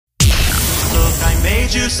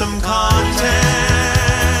Made you some content.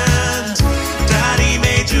 Daddy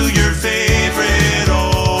made you your favorite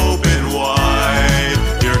open wide.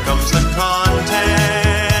 Here comes the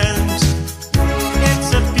content.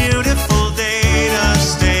 It's a beautiful day to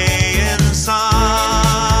stay inside.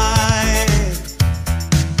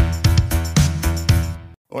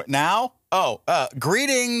 Now? Oh,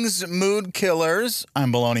 greetings, mood killers.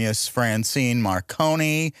 I'm Bolognius Francine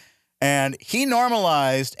Marconi, and he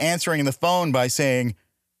normalized answering the phone by saying,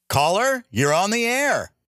 "Caller, you're on the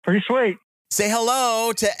air." Pretty sweet. Say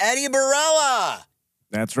hello to Eddie Barella.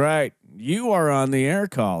 That's right. You are on the air,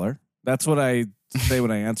 caller. That's what I say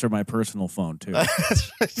when I answer my personal phone too.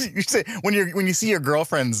 You say when you see your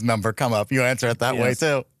girlfriend's number come up, you answer it that way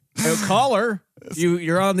too. Hey, caller,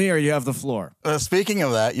 you're on the air. You have the floor. Speaking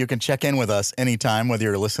of that, you can check in with us anytime, whether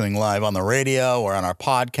you're listening live on the radio or on our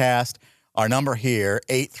podcast. Our number here,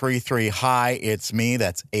 833-HI-ITS-ME.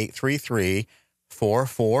 That's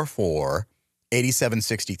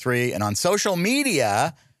 833-444-8763. And on social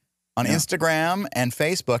media, on Instagram and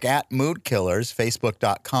Facebook, at Mood Killers,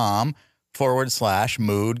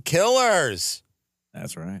 facebook.com/Mood Killers.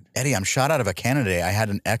 That's right. Eddie, I'm shot out of a can today. I had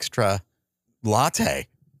an extra latte.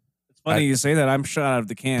 Funny you say that. I'm shot out of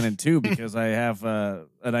the cannon too because I have an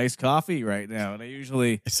iced coffee right now, and I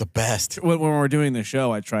usually It's the best. when we're doing the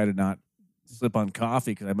show, I try to not slip on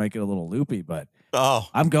coffee because I might get a little loopy, but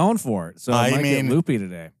I'm going for it. So I might get loopy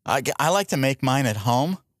today. I like to make mine at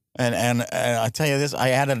home, and I tell you this, I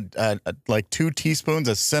added like 2 teaspoons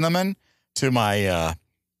of cinnamon to my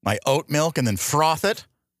my oat milk, and then froth it,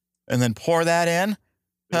 and then pour that in.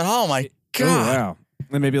 And oh my God! Oh, wow.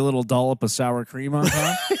 And maybe a little dollop of sour cream on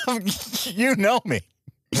top. You know me.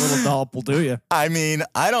 A little dollop will do you. I mean,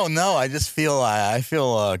 I don't know. I just feel I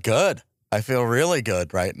feel good. I feel really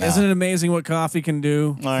good right now. Isn't it amazing what coffee can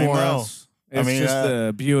do for us? It's just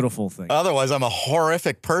a beautiful thing. Otherwise, I'm a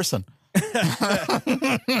horrific person.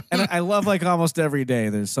 And I love, like, almost every day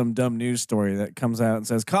there's some dumb news story that comes out and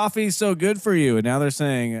says coffee's so good for you, and now they're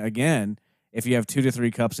saying again, if you have 2 to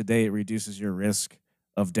 3 cups a day, it reduces your risk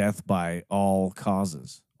of death by all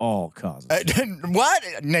causes. All causes. What?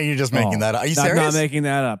 No, you're just making that up. Are you serious? Not making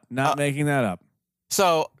that up. Not making that up.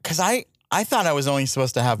 So, because I thought I was only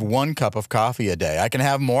supposed to have 1 cup of coffee a day. I can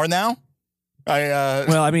have more now?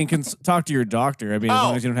 Well, I mean, talk to your doctor. I mean, as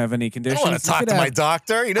long as you don't have any conditions. I don't want to talk to my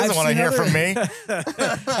doctor. He doesn't want to hear from me.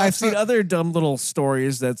 I've seen other dumb little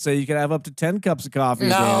stories that say you can have up to 10 cups of coffee a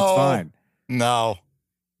day. It's fine. No.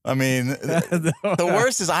 I mean, the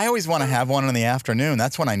worst is I always want to have one in the afternoon.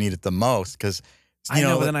 That's when I need it the most because I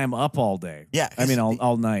know, but then I'm up all day. Yeah, I mean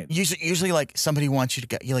all night. Usually, like somebody wants you to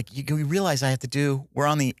go. You realize I have to do. We're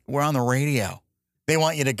on the radio. They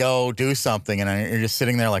want you to go do something, and you're just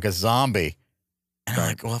sitting there like a zombie. And I'm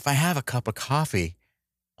like, well, if I have a cup of coffee,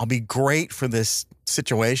 I'll be great for this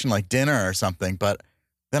situation, like dinner or something. But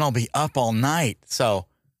then I'll be up all night. So.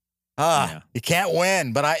 You can't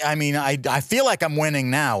win, but I mean, I feel like I'm winning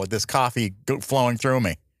now with this coffee flowing through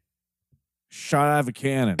me. Shot out of a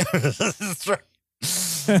cannon. That's right.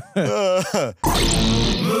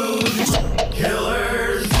 Mood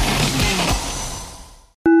Killers.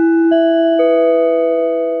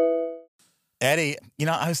 Eddie,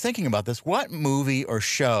 I was thinking about this. What movie or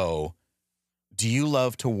show do you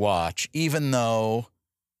love to watch, even though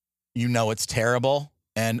you know it's terrible?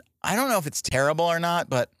 And I don't know if it's terrible or not,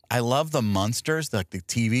 but I love the Munsters, like the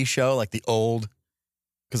TV show, like the old.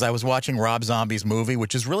 Because I was watching Rob Zombie's movie,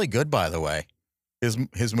 which is really good, by the way. His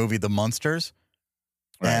movie, The Munsters.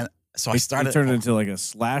 Right. And so I started. It turned into like a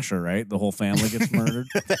slasher, right? The whole family gets murdered.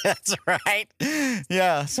 That's right.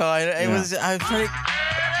 Yeah. So I was pretty.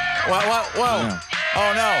 Whoa! Yeah.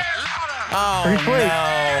 Oh no! Oh pretty sweet.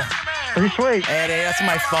 No! Pretty sweet. Eddie, that's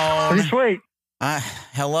my phone. Pretty sweet.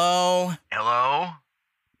 Hello. Hello?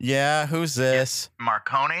 Yeah, who's this?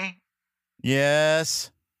 Marconi?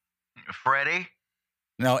 Yes. Freddie?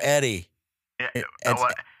 No, Eddie.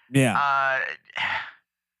 What? Yeah.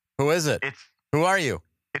 Who is it? Who are you?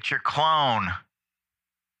 It's your clone.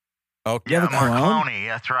 Okay. Yeah, Marconi.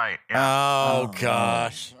 That's right. Yeah. Oh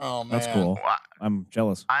gosh. Oh man. That's cool. I'm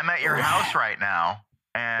jealous. I'm at your house right now.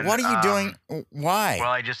 And what are you doing? Why? Well,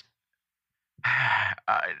 I just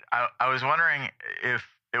I was wondering if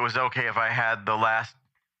it was okay if I had the last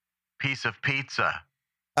piece of pizza.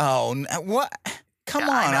 Oh, what? Come on.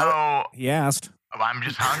 I know. He asked. I'm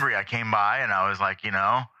just hungry. I came by and I was like,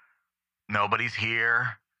 nobody's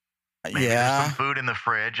here. Maybe there's some food in the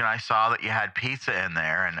fridge, and I saw that you had pizza in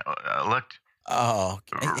there, and it looked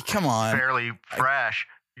come on, fairly fresh.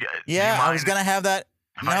 Yeah, I was gonna have that.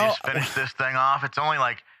 If I just finish this thing off, it's only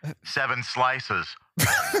like 7 slices.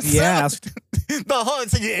 He asked. The whole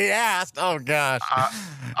thing he asked. Oh gosh.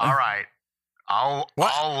 All right.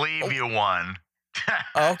 I'll leave you one.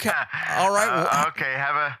 Okay. All right. Okay.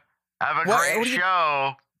 Have a great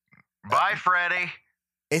show. Bye, Freddie.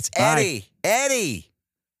 It's Bye. Eddie.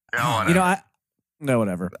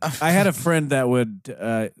 Whatever. I had a friend that would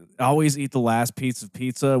always eat the last piece of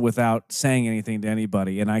pizza without saying anything to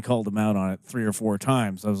anybody, and I called him out on it 3 or 4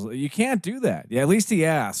 times. I was like, you can't do that. Yeah, at least he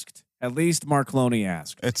asked. At least Mark Cloney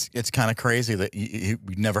asked. It's kind of crazy that you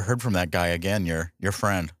never heard from that guy again. Your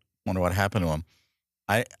friend. Wonder what happened to him.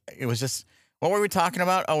 It was just. What were we talking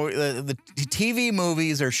about? Oh, the TV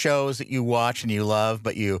movies or shows that you watch and you love,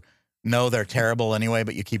 but you know they're terrible anyway,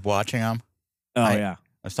 but you keep watching them. Yeah.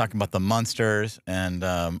 I was talking about the Munsters, and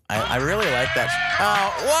I really like that.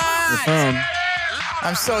 Oh, what? Your phone.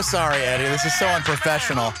 I'm so sorry, Eddie. This is so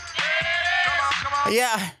unprofessional.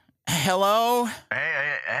 Yeah. Hello?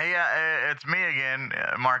 Hey, it's me again,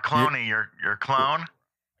 Mark Cloney, your clone.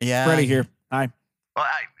 Yeah. Freddie here. Hi. Well,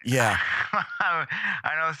 Yeah.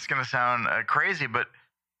 I know this is going to sound crazy, but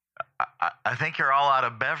I think you're all out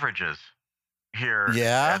of beverages here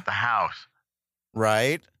at the house.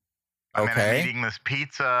 Right. I mean, Okay. I'm eating this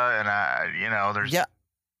pizza, and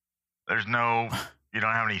there's no, you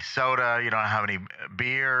don't have any soda, you don't have any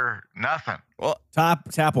beer, nothing. Well,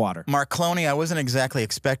 Tap water. Mark Cloney, I wasn't exactly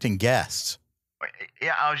expecting guests.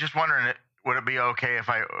 Yeah, I was just wondering, would it be okay if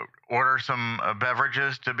I order some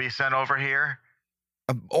beverages to be sent over here?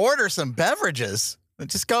 Order some beverages.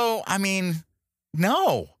 Just go. I mean,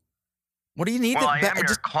 no. What do you need? Well, I am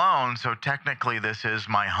your clone, so technically this is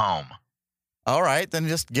my home. All right, then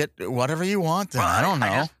just get whatever you want. Then. Well, I don't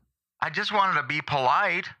know. I just wanted to be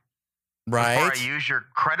polite. Right. Before I use your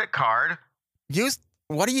credit card.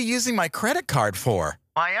 What are you using my credit card for?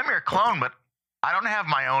 Well, I am your clone, but I don't have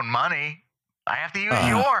my own money. I have to use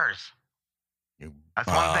yours. That's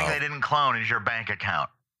one thing they didn't clone is your bank account.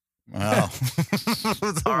 Well,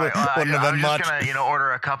 all right. Well, wouldn't have been much. I'm just gonna,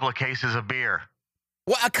 order a couple of cases of beer.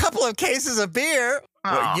 What? A couple of cases of beer?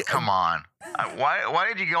 Oh, come on. Why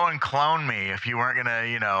did you go and clone me if you weren't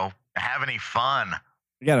gonna, have any fun?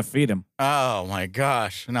 You got to feed him. Oh my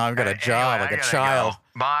gosh! Now I've got a job like a child.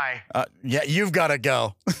 Go. Bye. Yeah, you've got to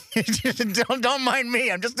go. Don't mind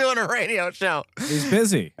me. I'm just doing a radio show. He's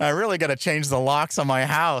busy. I really got to change the locks on my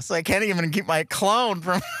house. I can't even keep my clone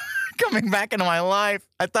from coming back into my life.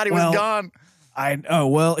 I thought he was gone.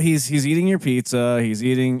 Well, he's eating your pizza.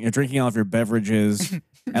 You're drinking all of your beverages.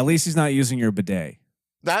 At least he's not using your bidet.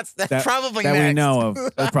 That's probably that next. We know of.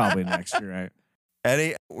 That's probably next. You're right.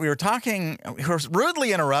 Eddie, we were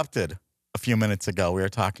rudely interrupted a few minutes ago. We were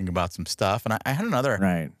talking about some stuff, and I had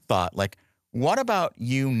another thought. Like, what about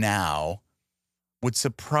you now would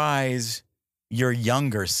surprise your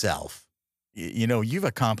younger self? You've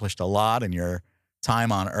accomplished a lot in your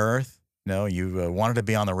time on Earth. You wanted to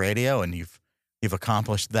be on the radio, and you've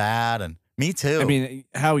accomplished that, and me too. I mean,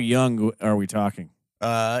 how young are we talking?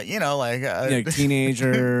 Like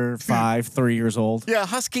teenager, 3 years old. Yeah,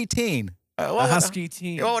 husky teen. A husky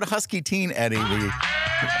teen. What would a husky teen Eddie be?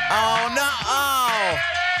 Oh, no. Oh,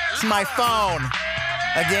 it's my phone.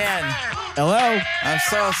 Again. Hello? I'm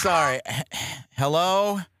so sorry.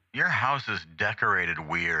 Hello? Your house is decorated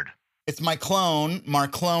weird. It's my clone,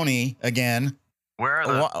 Mark Cloney, again. Where are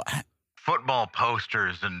the football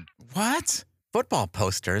posters and... What? Football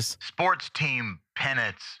posters? Sports team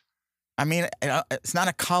pennants. I mean, it's not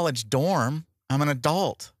a college dorm. I'm an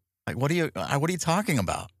adult. Like, what are you talking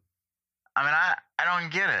about? I mean, I don't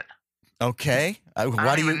get it. Okay. I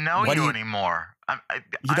don't even know you anymore.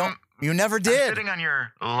 You never did. I'm sitting on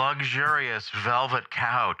your luxurious velvet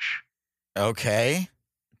couch. Okay.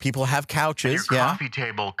 People have couches. And your coffee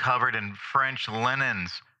table covered in French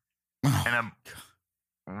linens. And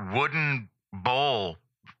a wooden bowl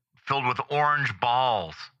filled with orange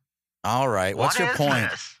balls. All right. What's your point?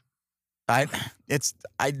 This?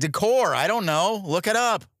 Decor. I don't know. Look it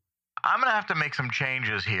up. I'm gonna have to make some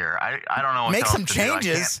changes here. I don't know what make else some to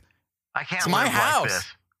changes. Do. I can't. It's my house.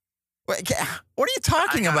 Like this. What are you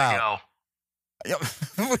talking about?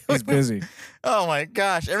 He's busy. Oh my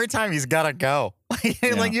gosh! Every time he's got to go.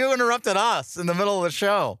 Like you interrupted us in the middle of the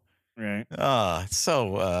show. Right. Oh, it's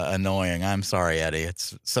so annoying. I'm sorry, Eddie.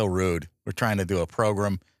 It's so rude. We're trying to do a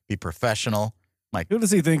program, be professional. Who does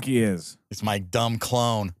he think he is? It's my dumb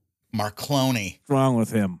clone, Mark Cloney. What's wrong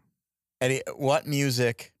with him? Eddie, what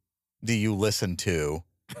music do you listen to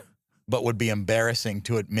but would be embarrassing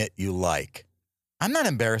to admit you like? I'm not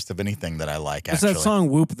embarrassed of anything that I like, It's actually. that song,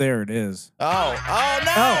 Whoop, There It Is. Oh,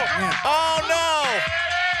 no! Oh, no!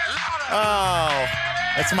 Oh,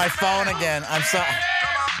 it's my phone again. I'm sorry.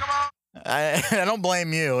 I don't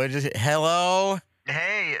blame you. Hello?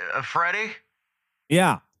 Hey, Freddie?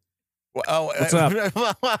 Yeah. Oh, What's up? Hey.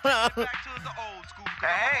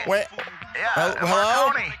 Wait. Yeah. Hello?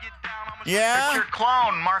 Marconi. Yeah? It's your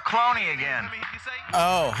clone, Marconi again.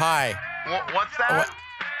 Oh, hi. What's that?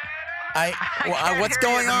 I can't what's hear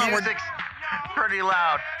you. going The on? music's pretty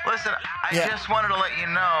loud. Listen, I just wanted to let you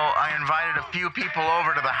know I invited a few people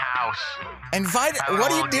over to the house.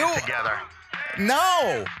 What do you do? Together.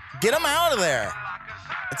 No, get them out of there.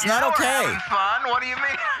 It's not We're okay. having fun. What do you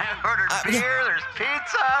mean? I ordered beer. There's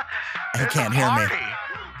pizza. He There's can't a hear me. party.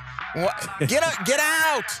 What? Get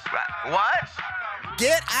out! What?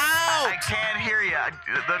 Get out! I can't hear you.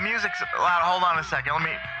 The music's loud. Hold on a second. Let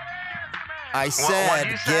me. I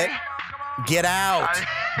said, get out.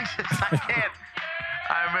 I can't.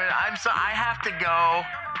 I have to go.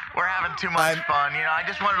 We're having too much fun. You know, I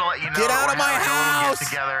just wanted to let you know. Get out of my house! Get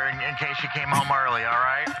together in case you came home early. All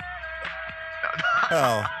right.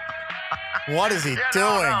 Oh, what is he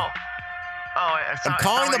doing? No. Oh, I'm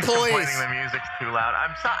calling the police. Complaining the music's too loud.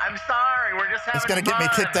 I'm sorry. We're just having He's gonna get me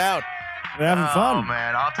kicked out. We're having fun. Oh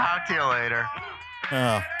man, I'll talk to you later.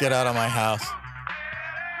 Oh, get out of my house.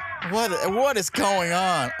 What is going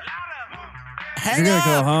on? Hang You're up.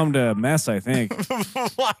 gonna go home to a mess, I think.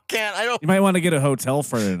 I can't. I don't. You might want to get a hotel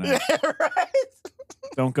for tonight. Yeah, right.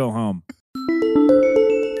 Don't go home.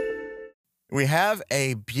 We have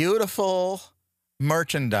a beautiful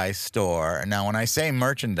merchandise store. Now, when I say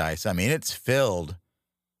merchandise, I mean it's filled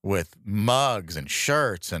with mugs and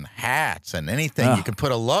shirts and hats and anything you can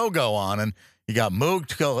put a logo on. And you got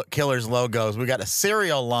Moog Killers logos. We got a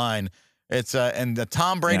cereal line. It's and the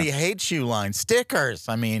Tom Brady Hates You line. Stickers.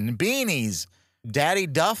 I mean, beanies, daddy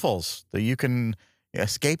duffels that you can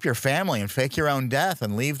escape your family and fake your own death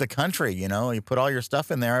and leave the country. You know, you put all your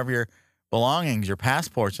stuff in there of your belongings, your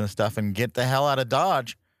passports and stuff, and get the hell out of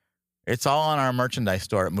Dodge. It's all on our merchandise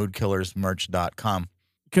store at moodkillersmerch.com.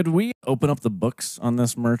 Could we open up the books on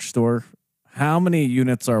this merch store? How many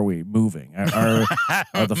units are we moving? Are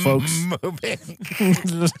the folks moving?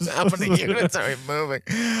 How many units are we moving?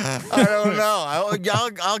 I don't know.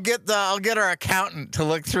 I'll get our accountant to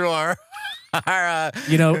look through our.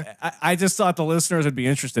 I just thought the listeners would be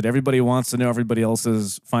interested. Everybody wants to know everybody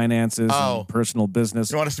else's finances and personal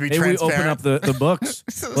business. You want us to be Maybe transparent? we open up the books.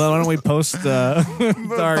 Well, why don't we post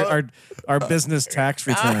our business tax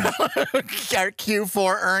returns? Our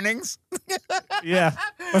Q4 earnings. Yeah,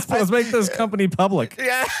 let's make this company public.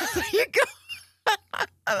 Yeah, there you go.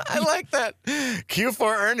 I like that. Q4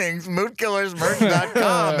 earnings,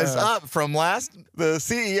 moodkillersmerch.com is up from the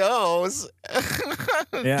CEOs.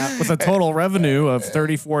 Yeah, with a total revenue of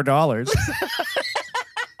 $34.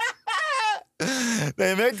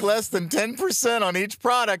 They make less than 10% on each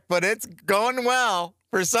product, but it's going well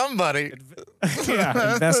for somebody.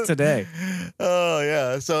 Yeah, invest today. Oh,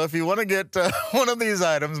 yeah. So if you want to get one of these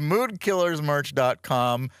items,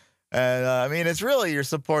 moodkillersmerch.com. And I mean, it's really, you're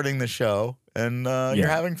supporting the show, and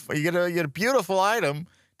you get a beautiful item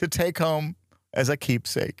to take home as a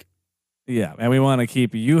keepsake. Yeah, and we want to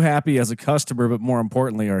keep you happy as a customer, but more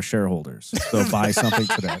importantly, our shareholders. So buy something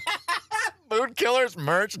today.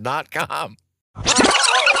 Moodkillersmerch.com.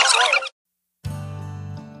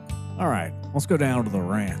 All right, let's go down to the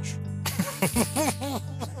ranch.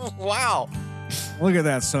 Wow. Look at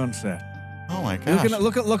that sunset. Oh my gosh.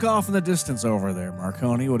 Look off in the distance over there,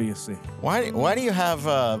 Marconi. What do you see? Why do you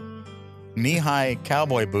have knee-high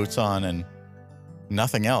cowboy boots on and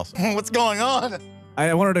nothing else? What's going on?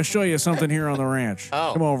 I wanted to show you something here on the ranch.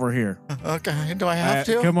 Oh. Come over here. Okay. Do I have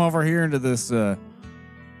to? Come over here into this. I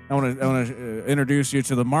want to introduce you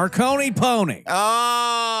to the Marconi Pony.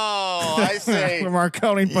 Oh, I see. The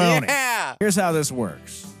Marconi Pony. Yeah. Here's how this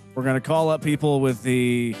works. We're going to call up people with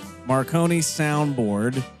the Marconi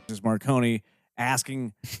soundboard. This is Marconi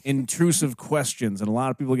asking intrusive questions, and a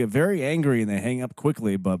lot of people get very angry and they hang up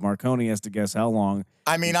quickly, but Marconi has to guess how long.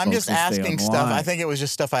 I mean, I'm just asking stuff. I think it was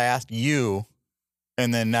just stuff I asked you,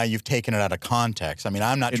 and then now you've taken it out of context. I mean,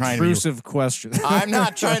 I'm not trying to be intrusive questions. I'm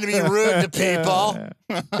not trying to be rude to people.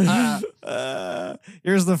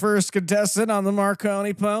 Here's the first contestant on the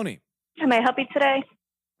Marconi Pony. How may I help you today?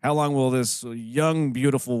 How long will this young,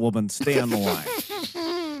 beautiful woman stay on the line?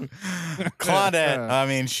 Claudette, I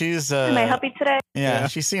mean, she's... How may I help you today? Yeah,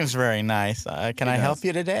 she seems very nice. Can I help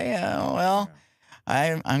you today? Well,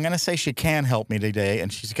 I'm going to say she can help me today,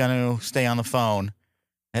 and she's going to stay on the phone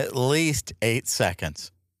at least 8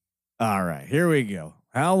 seconds. All right, here we go.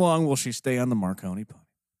 How long will she stay on the Marconi Pony?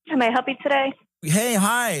 How may I help you today? Hey,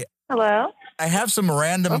 hi. Hello? I have some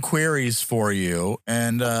random queries for you,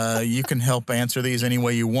 and you can help answer these any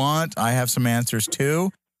way you want. I have some answers,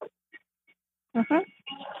 too. Mm-hmm.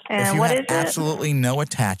 If And you what have is it? absolutely no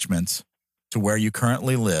attachments to where you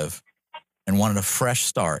currently live, and wanted a fresh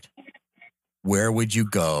start, where would you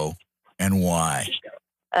go and why?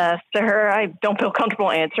 Sir, I don't feel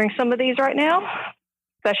comfortable answering some of these right now,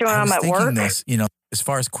 especially when I'm at work. This, as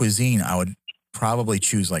far as cuisine, I would probably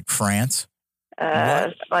choose like France.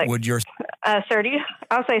 What would your sir, sir, do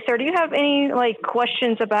you have any like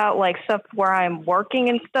questions about like stuff where I'm working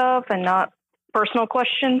and stuff and not personal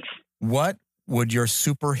questions? What would your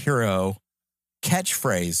superhero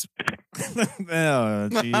catchphrase?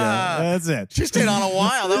 That's it. She stayed on a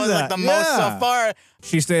while. That was like the most so far.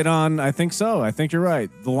 She stayed on, I think so. I think you're right.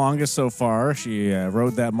 The longest so far. She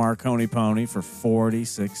rode that Marconi pony for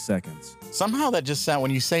 46 seconds. Somehow that just sounds, when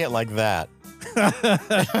you say it like that.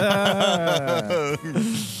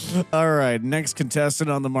 All right, next contestant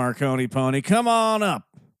on the Marconi pony. Come on up.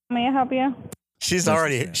 May I help you? She's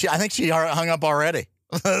already, I think she hung up already.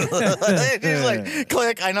 She's like,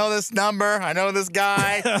 click, I know this number. I know this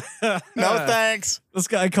guy. No thanks. This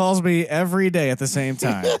guy calls me every day at the same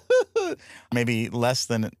time. Maybe less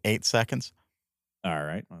than 8 seconds. All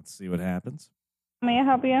right, let's see what happens. May I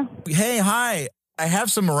help you? Hey, hi. I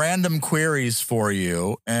have some random queries for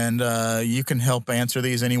you, and you can help answer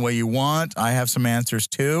these any way you want. I have some answers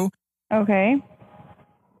too. Okay.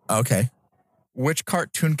 Okay. Which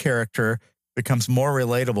cartoon character becomes more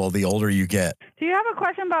relatable the older you get? Do you have a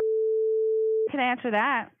question about? Can answer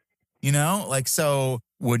that. So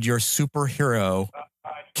would your superhero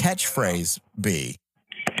catchphrase be?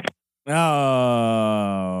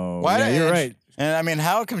 Oh, yeah, you're right. And I mean,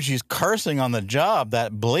 how come she's cursing on the job?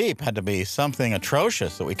 That bleep had to be something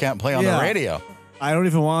atrocious that we can't play on the radio. I don't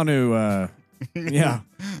even want to,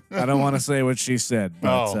 I don't want to say what she said,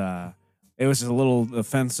 but it was just a little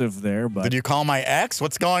offensive there. But did you call my ex?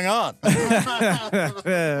 What's going on?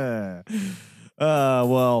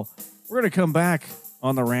 Well, we're going to come back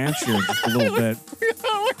on the ranch here just a little bit.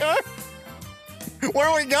 Where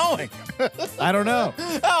are we going? I don't know.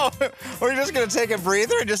 Oh, we're just going to take a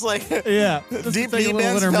breather and just like deep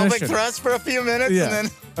bends, pelvic thrust for a few minutes and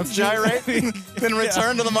then gyrate, then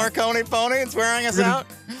return to the Marconi pony. It's wearing us out.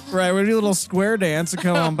 Right, we're going to do a little square dance and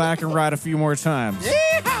come on back and ride a few more times.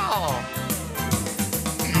 Yeehaw!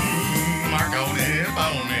 Marconi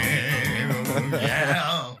pony,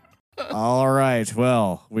 yeah. All right.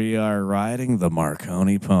 Well, we are riding the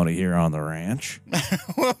Marconi pony here on the ranch.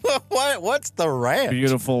 What's the ranch?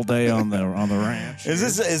 Beautiful day on the ranch.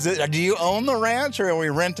 Is it? Do you own the ranch or are we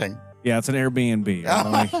renting? Yeah, it's an Airbnb.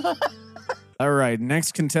 All right.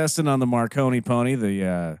 Next contestant on the Marconi pony.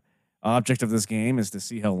 The object of this game is to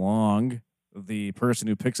see how long the person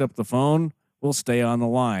who picks up the phone will stay on the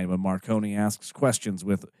line when Marconi asks questions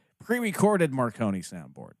with pre-recorded Marconi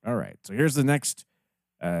soundboard. All right. So here's the next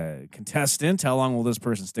contestant. How long will this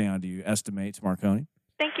person stay on, do you estimate, Marconi?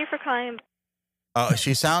 Thank you for calling.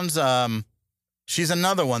 She sounds she's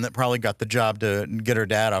another one that probably got the job to get her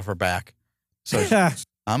dad off her back. So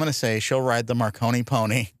I'm going to say she'll ride the Marconi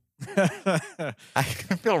pony. I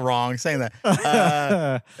feel wrong saying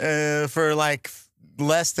that. For like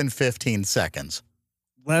less than 15 seconds.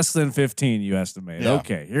 Less than 15, you estimate. Yeah.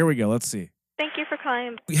 Okay, here we go. Let's see. Thank you for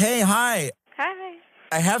calling. Hey, hi. Hi.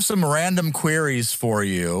 I have some random queries for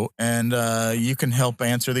you, and you can help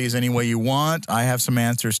answer these any way you want. I have some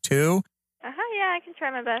answers too. Yeah, I can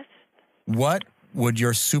try my best. What would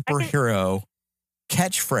your superhero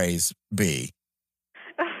catchphrase be?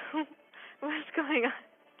 What's going on?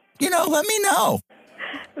 Let me know.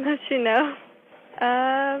 Let you know.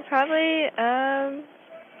 Probably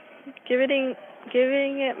giving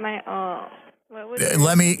it my all. What would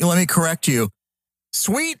Let me correct you.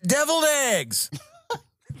 Sweet deviled eggs.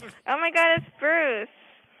 Oh my God, it's Bruce.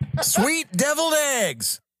 Sweet deviled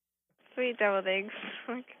eggs. Sweet deviled eggs.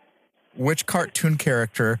 Which cartoon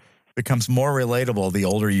character becomes more relatable the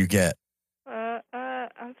older you get?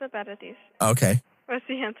 I'm so bad at these. Okay. What's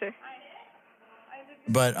the answer?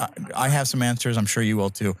 But I have some answers. I'm sure you will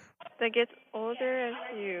too. That gets older as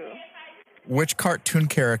you. Which cartoon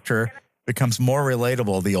character becomes more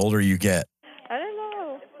relatable the older you get? I don't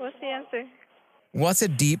know. What's the answer? What's a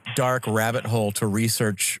deep, dark rabbit hole to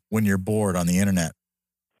research when you're bored on the internet?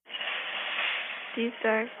 Deep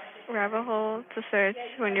dark rabbit hole to search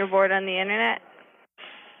when you're bored on the internet?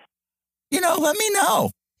 Let me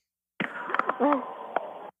know.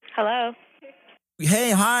 Hello.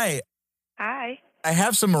 Hey, hi. Hi. I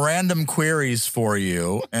have some random queries for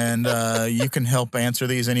you, and you can help answer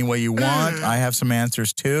these any way you want. I have some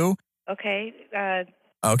answers too. Okay.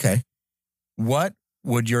 Okay. What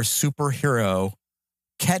would your superhero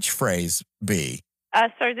catchphrase be?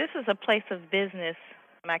 Sir, this is a place of business.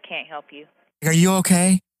 I can't help you. Are you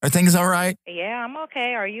okay? Are things all right? Yeah, I'm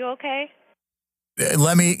okay. Are you okay?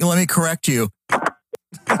 Let me correct you.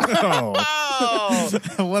 Oh.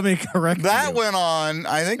 Let me correct That you. went on.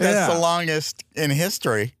 I think that's the longest in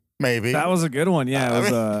history, maybe. That was a good one. Yeah,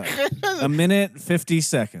 it was a minute 50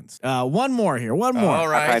 seconds. One more here. One more. All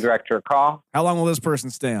right. How can I direct your call? How long will this person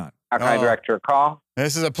stay on? How can I direct your call?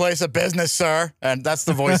 This is a place of business, sir. And that's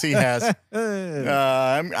the voice he has.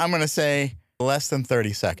 I'm going to say less than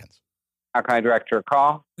 30 seconds. How can I direct your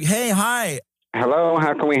call? Hey, hi. Hello,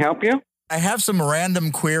 how can we help you? I have some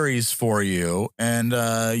random queries for you, and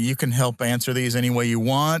you can help answer these any way you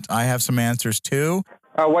want. I have some answers, too.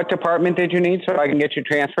 What department did you need so I can get you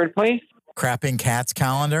transferred, please? Crapping Cats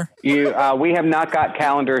calendar. We have not got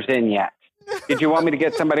calendars in yet. Did you want me to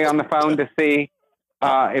get somebody on the phone to see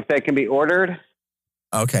if they can be ordered?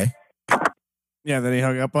 Okay. Yeah, then he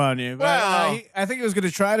hung up on you. Wow. I think he was going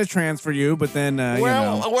to try to transfer you, but then, Where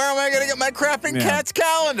am I going to get my Crapping Cats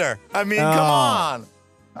calendar? I mean, come on.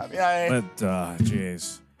 I mean,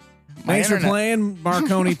 jeez. My Thanks for internet- playing,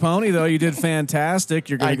 Marconi Pony, though. You did fantastic.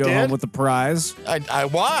 You're going I to go did? home with the prize.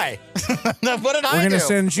 why? What did We're I going do? to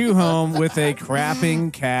send you home with a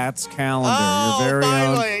Crapping Cats calendar. Oh, Your very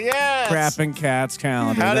finally, own yes. Crapping Cats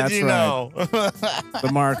calendar. How did That's you right. know? The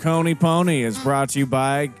Marconi Pony is brought to you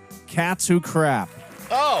by Cats Who Crap.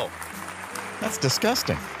 Oh, that's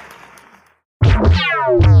disgusting.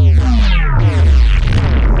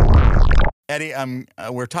 Eddie,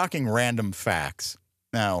 we're talking random facts.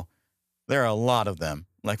 Now, there are a lot of them.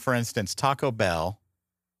 Like, for instance, Taco Bell,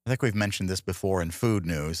 I think we've mentioned this before in food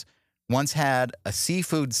news, once had a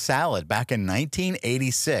seafood salad back in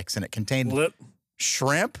 1986, and it contained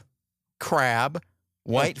shrimp, crab,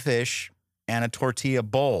 whitefish, and a tortilla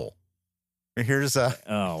bowl. Here's a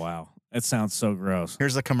Oh, wow. That sounds so gross.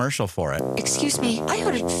 Here's a commercial for it. Excuse me, I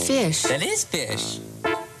ordered fish. That is fish.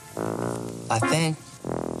 I think.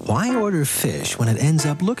 Why order fish when it ends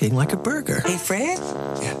up looking like a burger? Hey, Fred?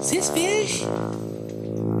 Is this fish?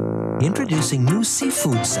 Introducing new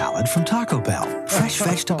seafood salad from Taco Bell. Fresh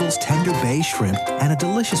vegetables, tender bay shrimp, and a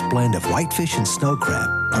delicious blend of whitefish and snow crab.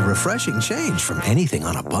 A refreshing change from anything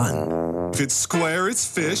on a bun. If it's square, it's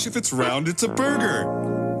fish. If it's round, it's a burger.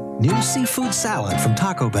 New seafood salad from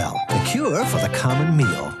Taco Bell. The cure for the common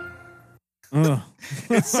meal.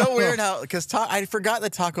 It's so weird how, because I forgot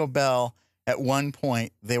that Taco Bell, at one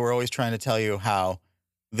point, they were always trying to tell you how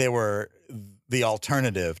they were the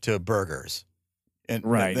alternative to burgers. And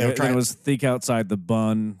Right. They were trying, it was thick outside the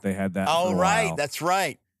bun. They had that. oh, for a right. while. That's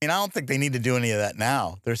right. And I don't think they need to do any of that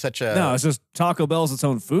now. They're such a. No, it's just Taco Bell's its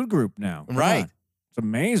own food group now. Come Right. on. It's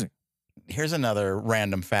amazing. Here's another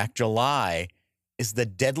random fact. July is the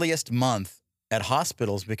deadliest month at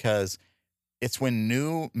hospitals because it's when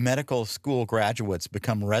new medical school graduates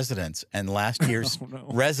become residents and last year's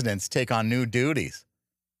residents take on new duties.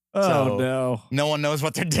 Oh, So, no. No one knows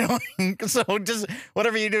what they're doing. So just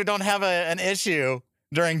whatever you do, don't have an issue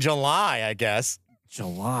during July, I guess.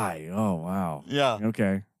 July. Oh, wow. Yeah.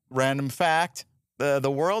 Okay. Random fact.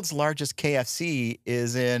 The world's largest KFC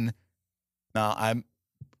is in,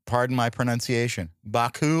 pardon my pronunciation,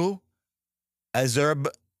 Baku,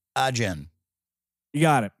 Azerbaijan. You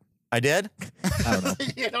got it. I did? I don't know.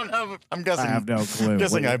 You don't know. I'm guessing. I have no clue. I'm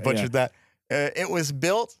guessing I Yeah. butchered that. It was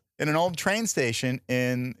built in an old train station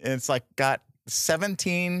it's like got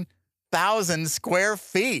 17,000 square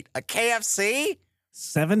feet. A KFC?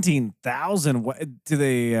 17,000. What do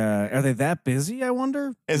they? Are they that busy? I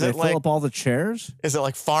wonder. Is Do it they like- fill up all the chairs? Is it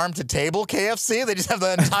like farm to table KFC? They just have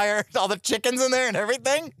the entire, all the chickens in there and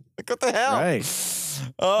everything? Like, what the hell? Right.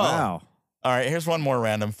 Oh. Wow. All right, here's one more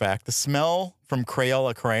random fact. The smell from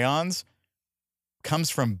Crayola crayons comes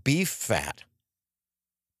from beef fat.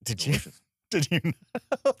 Did you know?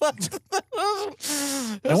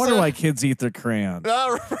 I wonder why kids eat their crayons.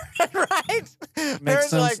 Oh, right. Parents are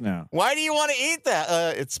sense like, now. why do you want to eat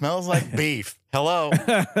that? It smells like beef. Hello.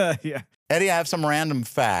 Yeah. Eddie, I have some random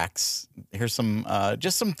facts. Here's some,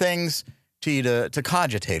 just some things to you to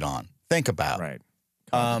cogitate on. Think about. Right.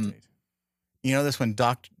 You know this when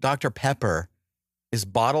Dr. Pepper is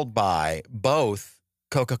bottled by both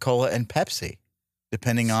Coca-Cola and Pepsi,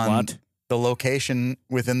 depending on the location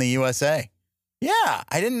within the USA. Yeah,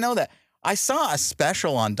 I didn't know that. I saw a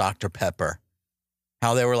special on Dr. Pepper,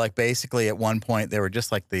 how they were like basically at one point they were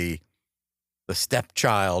just like the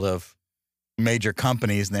stepchild of major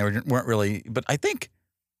companies, and they weren't really. But I think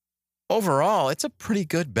overall, it's a pretty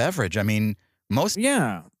good beverage. I mean, most.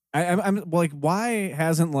 Yeah, I'm like, why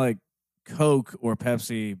hasn't like Coke or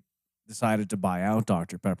Pepsi decided to buy out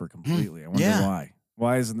Dr. Pepper completely? I wonder why.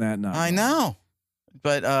 Why isn't that not? I know.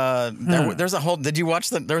 But there's a whole. Did you watch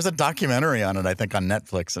there was a documentary on it, I think, on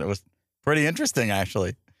Netflix, and it was pretty interesting,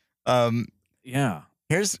 actually. Yeah.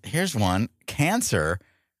 Here's one. Cancer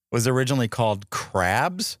was originally called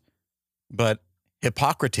crabs, but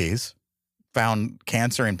Hippocrates found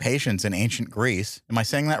cancer in patients in ancient Greece. Am I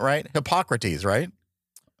saying that right? Hippocrates, right?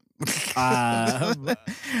 I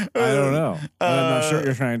don't know. I'm not sure what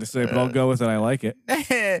you're trying to say, but I'll go with it. I like it.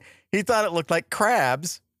 He thought it looked like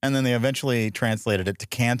crabs, and then they eventually translated it to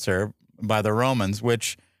cancer by the Romans,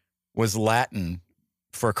 which was Latin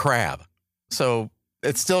for crab. So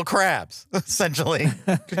it's still crabs, essentially.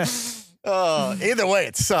 Either way,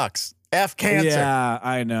 it sucks. F cancer. Yeah,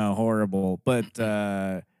 I know. Horrible. But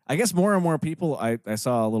I guess more and more people, I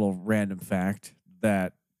saw a little random fact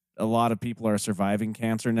that a lot of people are surviving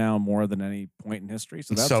cancer now more than any point in history.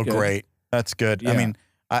 So that's so good. Great. That's good. Yeah. I mean,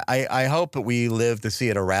 I hope that we live to see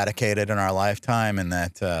it eradicated in our lifetime and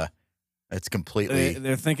that it's completely.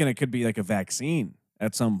 They're thinking it could be like a vaccine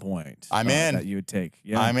at some point. I'm in. That you would take.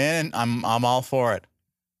 Yeah. I'm in. I'm all for it.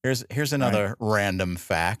 Here's another random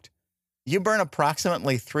fact. You burn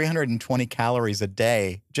approximately 320 calories a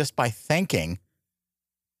day just by thinking.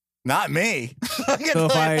 Not me. So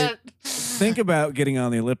if I think about getting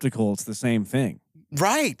on the elliptical, it's the same thing.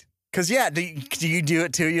 Right. Because, do you do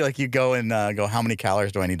it too? You go and go, how many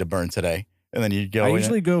calories do I need to burn today? And then you go. I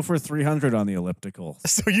usually go for 300 on the elliptical.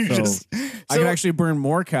 So I can actually burn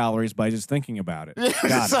more calories by just thinking about it.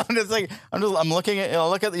 So I'm looking at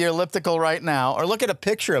look at your elliptical right now, or look at a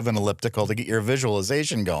picture of an elliptical to get your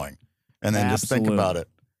visualization going, and then just think about it.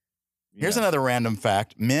 Here's another random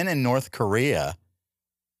fact: men in North Korea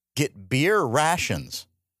get beer rations,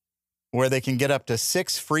 where they can get up to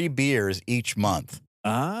 6 free beers each month.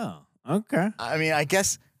 Oh, okay. I mean, I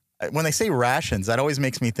guess when they say rations, that always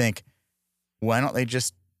makes me think, why don't they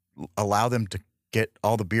just allow them to get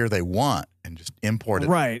all the beer they want and just import it?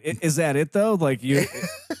 Right. Is that it, though? Like you,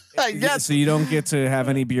 yes. So you don't get to have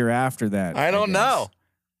any beer after that? I don't know.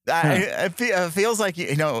 It feels like,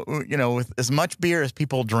 with as much beer as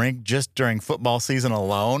people drink just during football season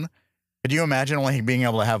alone, could you imagine only being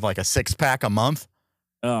able to have like a 6-pack a month?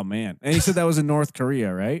 Oh, man. And you said that was in North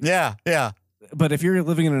Korea, right? Yeah. But if you're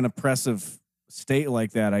living in an oppressive state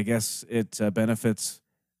like that, I guess it benefits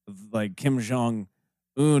like Kim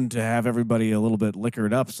Jong-un to have everybody a little bit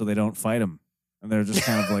liquored up so they don't fight him. And they're just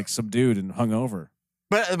kind of like subdued and hungover.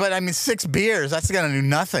 But I mean, 6 beers, that's going to do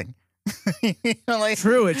nothing.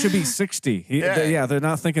 True, it should be 60. They're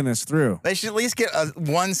not thinking this through. They should at least get 1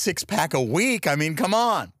 6-pack a week. I mean, come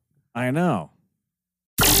on. I know.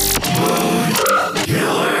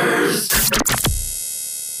 Killers.